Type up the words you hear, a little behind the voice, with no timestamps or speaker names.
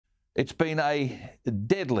It's been a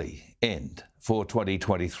deadly end for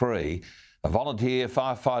 2023. A volunteer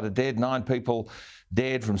firefighter dead, 9 people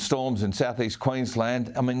dead from storms in southeast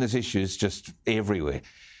Queensland. I mean, there's issues just everywhere.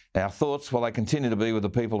 Our thoughts, well, they continue to be with the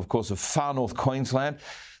people, of course, of Far North Queensland.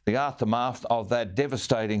 The aftermath of that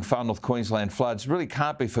devastating Far North Queensland floods really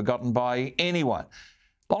can't be forgotten by anyone.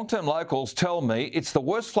 Long-term locals tell me it's the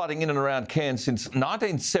worst flooding in and around Cairns since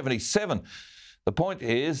 1977. The point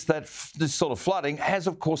is that this sort of flooding has,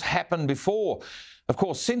 of course, happened before. Of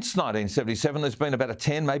course, since 1977, there's been about a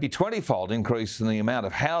 10, maybe 20-fold increase in the amount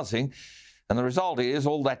of housing. And the result is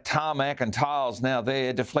all that tarmac and tiles now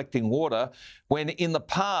there deflecting water, when in the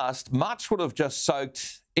past, much would have just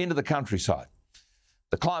soaked into the countryside.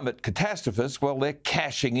 The climate catastrophists, well, they're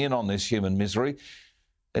cashing in on this human misery.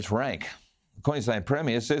 It's rank. The Queensland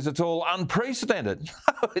Premier says it's all unprecedented.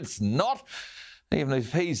 No, it's not, even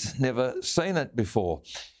if he's never seen it before.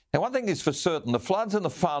 Now, one thing is for certain, the floods in the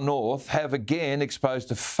far north have again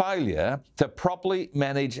exposed a failure to properly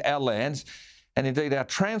manage our lands and indeed our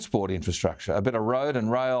transport infrastructure. A better road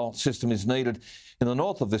and rail system is needed in the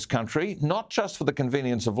north of this country, not just for the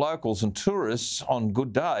convenience of locals and tourists on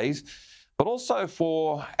good days, but also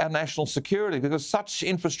for our national security, because such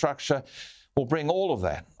infrastructure will bring all of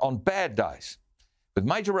that on bad days. With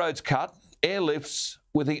major roads cut, airlifts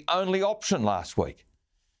were the only option last week.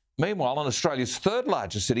 Meanwhile, in Australia's third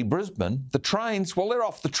largest city, Brisbane, the trains, well, they're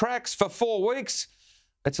off the tracks for 4 weeks.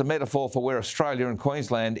 It's a metaphor for where Australia and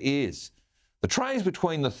Queensland is. The trains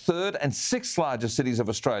between the third and sixth largest cities of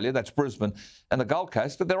Australia, that's Brisbane and the Gold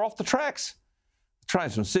Coast, but they're off the tracks. The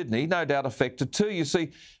trains from Sydney, no doubt affected too. You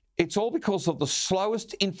see, it's all because of the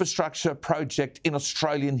slowest infrastructure project in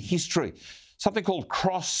Australian history, something called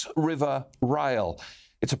Cross River Rail.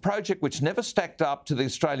 It's a project which never stacked up to the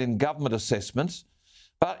Australian government assessments,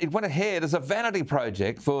 but it went ahead as a vanity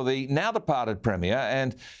project for the now-departed Premier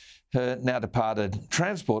and her now-departed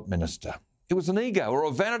Transport Minister. It was an ego or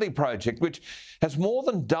a vanity project which has more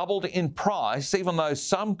than doubled in price, even though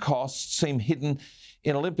some costs seem hidden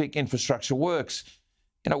in Olympic infrastructure works.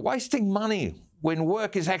 You know, wasting money when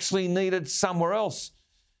work is actually needed somewhere else.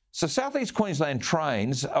 So Southeast Queensland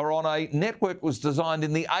trains are on a network that was designed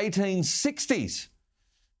in the 1860s.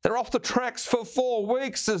 They're off the tracks for 4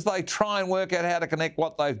 weeks as they try and work out how to connect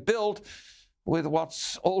what they've built with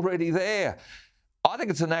what's already there. I think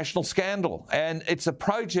it's a national scandal, and it's a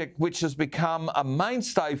project which has become a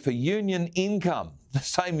mainstay for union income, the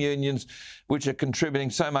same unions which are contributing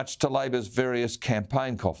so much to Labor's various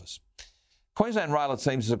campaign coffers. Queensland Rail, it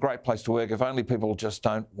seems, is a great place to work if only people just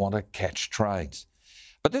don't want to catch trains.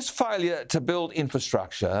 But this failure to build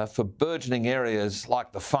infrastructure for burgeoning areas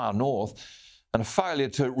like the far north, and a failure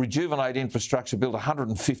to rejuvenate infrastructure built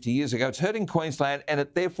 150 years ago, it's hurting Queensland, and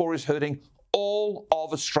it therefore is hurting all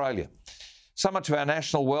of Australia. So much of our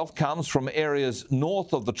national wealth comes from areas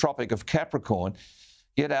north of the Tropic of Capricorn,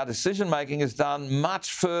 yet our decision-making is done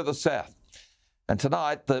much further south. And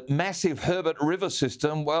tonight, the massive Herbert River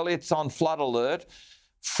system, well, it's on flood alert.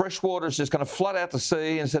 Fresh water is just going to flood out to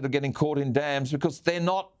sea instead of getting caught in dams because they're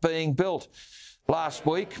not being built. Last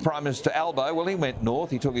week, Prime Minister Albo, well, he went north.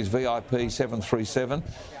 He took his VIP 737.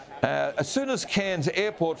 As soon as Cairns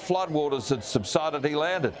Airport floodwaters had subsided, he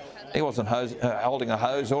landed. He wasn't holding a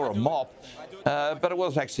hose or a mop, but it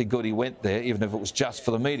was actually good he went there, even if it was just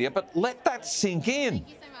for the media. But let that sink in.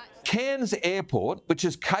 Cairns Airport, which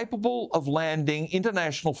is capable of landing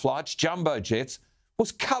international flights, jumbo jets,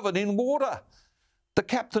 was covered in water. The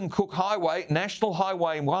Captain Cook Highway, National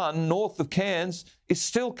Highway 1, north of Cairns, is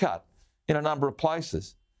still cut in a number of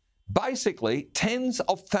places. Basically, tens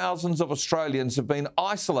of thousands of Australians have been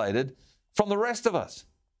isolated from the rest of us.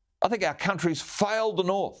 I think our country's failed the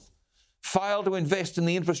north, failed to invest in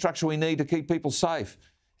the infrastructure we need to keep people safe.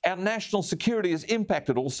 Our national security is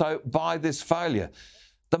impacted also by this failure.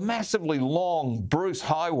 The massively long Bruce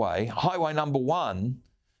Highway, Highway number 1,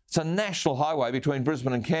 it's a national highway between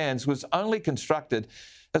Brisbane and Cairns, was only constructed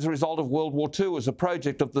as a result of World War II as a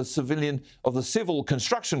project of the Civil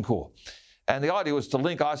Construction Corps. And the idea was to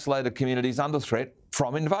link isolated communities under threat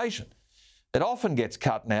from invasion. It often gets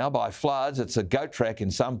cut now by floods. It's a goat track in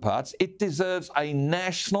some parts. It deserves a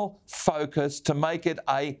national focus to make it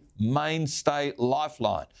a mainstay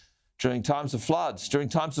lifeline during times of floods, during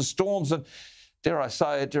times of storms, and, dare I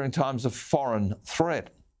say it, during times of foreign threat.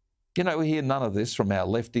 You know, we hear none of this from our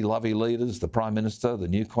lefty-lovey leaders, the Prime Minister, the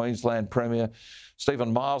new Queensland Premier,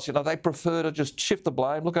 Stephen Miles. You know, they prefer to just shift the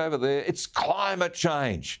blame. Look over there. It's climate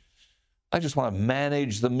change. They just want to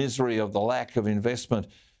manage the misery of the lack of investment.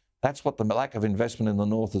 That's what the lack of investment in the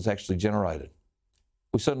north has actually generated.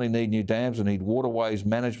 We certainly need new dams. We need waterways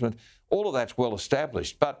management. All of that's well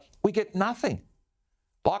established, but we get nothing.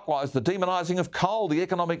 Likewise, the demonising of coal, the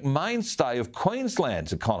economic mainstay of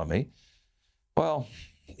Queensland's economy. Well,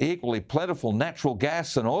 equally plentiful natural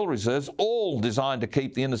gas and oil reserves, all designed to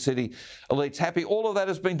keep the inner city elites happy. All of that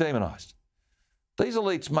has been demonised. These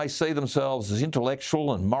elites may see themselves as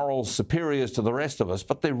intellectual and moral superiors to the rest of us,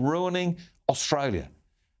 but they're ruining Australia.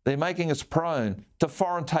 They're making us prone to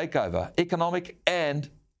foreign takeover, economic and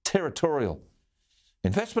territorial.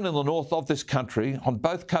 Investment in the north of this country, on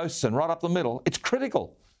both coasts and right up the middle, it's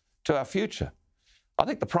critical to our future. I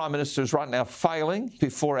think the Prime Minister is right now failing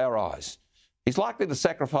before our eyes. He's likely to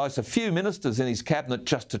sacrifice a few ministers in his cabinet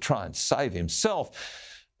just to try and save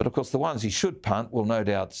himself. But of course, the ones he should punt will no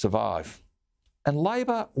doubt survive. And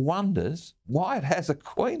Labor wonders why it has a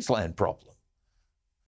Queensland problem.